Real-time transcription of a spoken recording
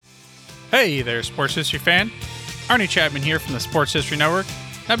Hey there, Sports History fan. Arnie Chapman here from the Sports History Network.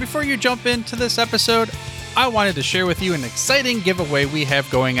 Now, before you jump into this episode, I wanted to share with you an exciting giveaway we have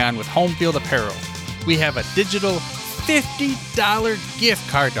going on with Home Field Apparel. We have a digital $50 gift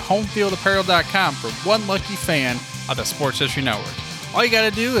card to homefieldapparel.com for one lucky fan of the Sports History Network. All you got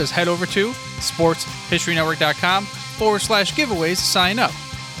to do is head over to sportshistorynetwork.com/giveaways to sign up.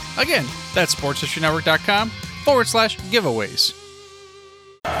 Again, that's sportshistorynetwork.com/giveaways.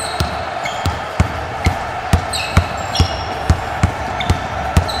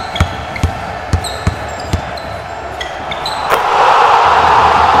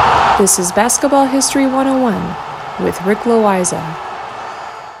 This is Basketball History 101 with Rick Loiza.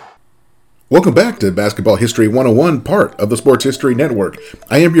 Welcome back to Basketball History 101, part of the Sports History Network.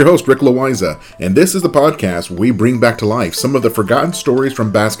 I am your host, Rick Loiza, and this is the podcast where we bring back to life some of the forgotten stories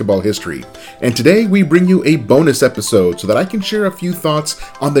from basketball history. And today we bring you a bonus episode so that I can share a few thoughts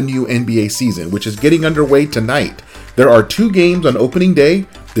on the new NBA season, which is getting underway tonight. There are 2 games on opening day.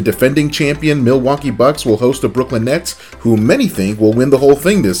 The defending champion Milwaukee Bucks will host the Brooklyn Nets, who many think will win the whole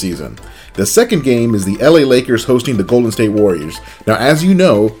thing this season. The second game is the LA Lakers hosting the Golden State Warriors. Now, as you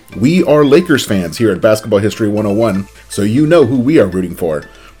know, we are Lakers fans here at Basketball History 101, so you know who we are rooting for.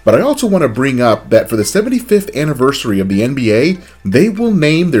 But I also want to bring up that for the 75th anniversary of the NBA, they will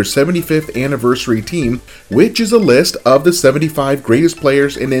name their 75th anniversary team, which is a list of the 75 greatest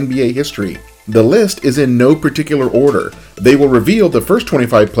players in NBA history. The list is in no particular order. They will reveal the first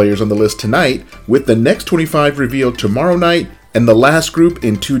 25 players on the list tonight, with the next 25 revealed tomorrow night, and the last group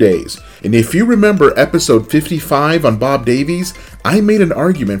in 2 days. And if you remember episode 55 on Bob Davies, I made an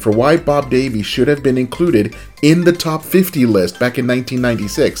argument for why Bob Davies should have been included in the top 50 list back in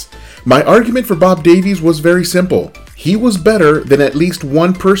 1996. My argument for Bob Davies was very simple. He was better than at least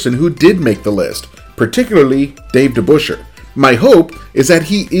one person who did make the list, particularly Dave DeBusschere. My hope is that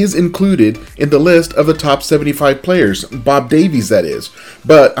he is included in the list of the top 75 players, Bob Davies that is,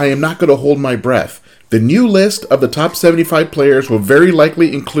 but I am not going to hold my breath. The new list of the top 75 players will very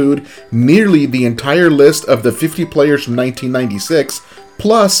likely include nearly the entire list of the 50 players from 1996,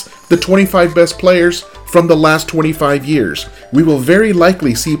 plus the 25 best players from the last 25 years. We will very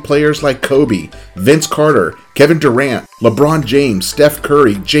likely see players like Kobe, Vince Carter, Kevin Durant, LeBron James, Steph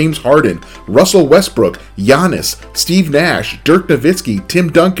Curry, James Harden, Russell Westbrook, Giannis, Steve Nash, Dirk Nowitzki, Tim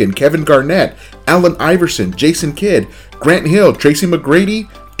Duncan, Kevin Garnett, Allen Iverson, Jason Kidd, Grant Hill, Tracy McGrady,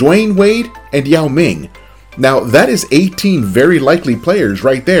 Dwayne Wade, and Yao Ming. Now, that is 18 very likely players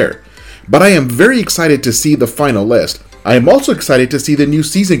right there. But I am very excited to see the final list. I am also excited to see the new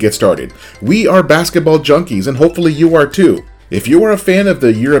season get started. We are basketball junkies, and hopefully you are too. If you are a fan of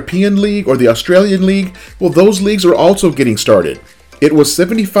the European League or the Australian League, well, those leagues are also getting started. It was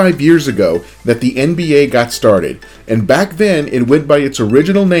 75 years ago that the NBA got started, and back then it went by its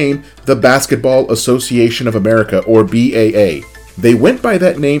original name, the Basketball Association of America, or BAA. They went by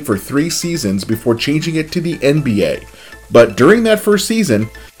that name for 3 seasons before changing it to the NBA. But during that first season,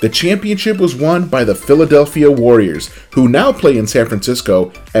 the championship was won by the Philadelphia Warriors, who now play in San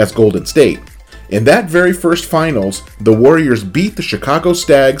Francisco as Golden State. In that very first finals, the Warriors beat the Chicago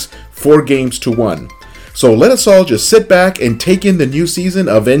Stags 4-1. So let us all just sit back and take in the new season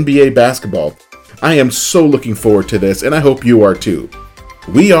of NBA basketball. I am so looking forward to this, and I hope you are too.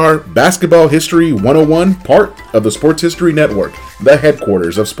 We are Basketball History 101, part of the Sports History Network, the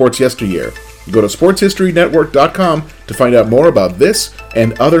headquarters of Sports Yesteryear. Go to sportshistorynetwork.com to find out more about this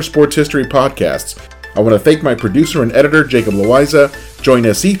and other sports history podcasts. I want to thank my producer and editor, Jacob Loiza. Join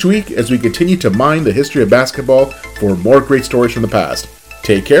us each week as we continue to mine the history of basketball for more great stories from the past.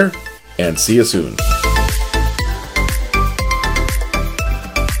 Take care, and see you soon.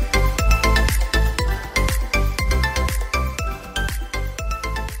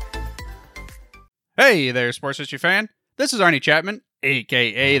 Hey there, Sports History fan. This is Arnie Chapman,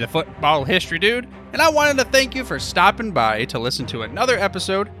 aka the Football History Dude, and I wanted to thank you for stopping by to listen to another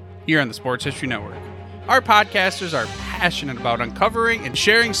episode here on the Sports History Network. Our podcasters are passionate about uncovering and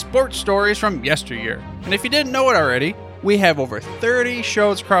sharing sports stories from yesteryear. And if you didn't know it already, we have over 30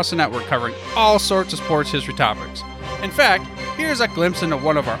 shows across the network covering all sorts of sports history topics. In fact, here's a glimpse into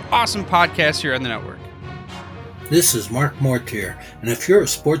one of our awesome podcasts here on the network. This is Mark Mortier, and if you're a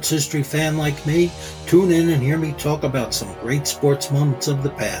sports history fan like me, tune in and hear me talk about some great sports moments of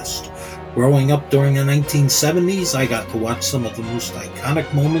the past. Growing up during the 1970s, I got to watch some of the most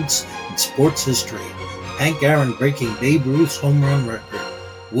iconic moments in sports history. Hank Aaron breaking Babe Ruth's home run record.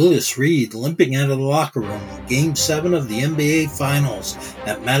 Willis Reed limping out of the locker room in Game 7 of the NBA Finals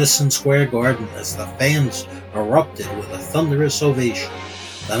at Madison Square Garden as the fans erupted with a thunderous ovation.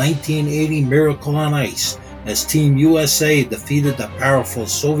 The 1980 Miracle on Ice as Team USA defeated the powerful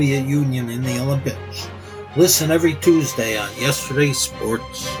Soviet Union in the Olympics. Listen every Tuesday on Yesterday's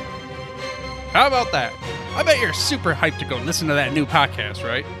Sports. How about that? I bet you're super hyped to go listen to that new podcast,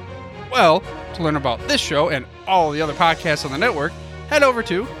 right? Well, to learn about this show and all the other podcasts on the network, head over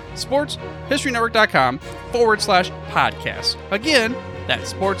to sportshistorynetwork.com/podcast. Again,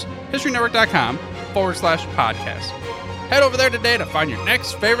 that's sportshistorynetwork.com/podcast. Head over there today to find your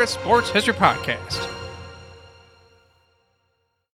next favorite sports history podcast.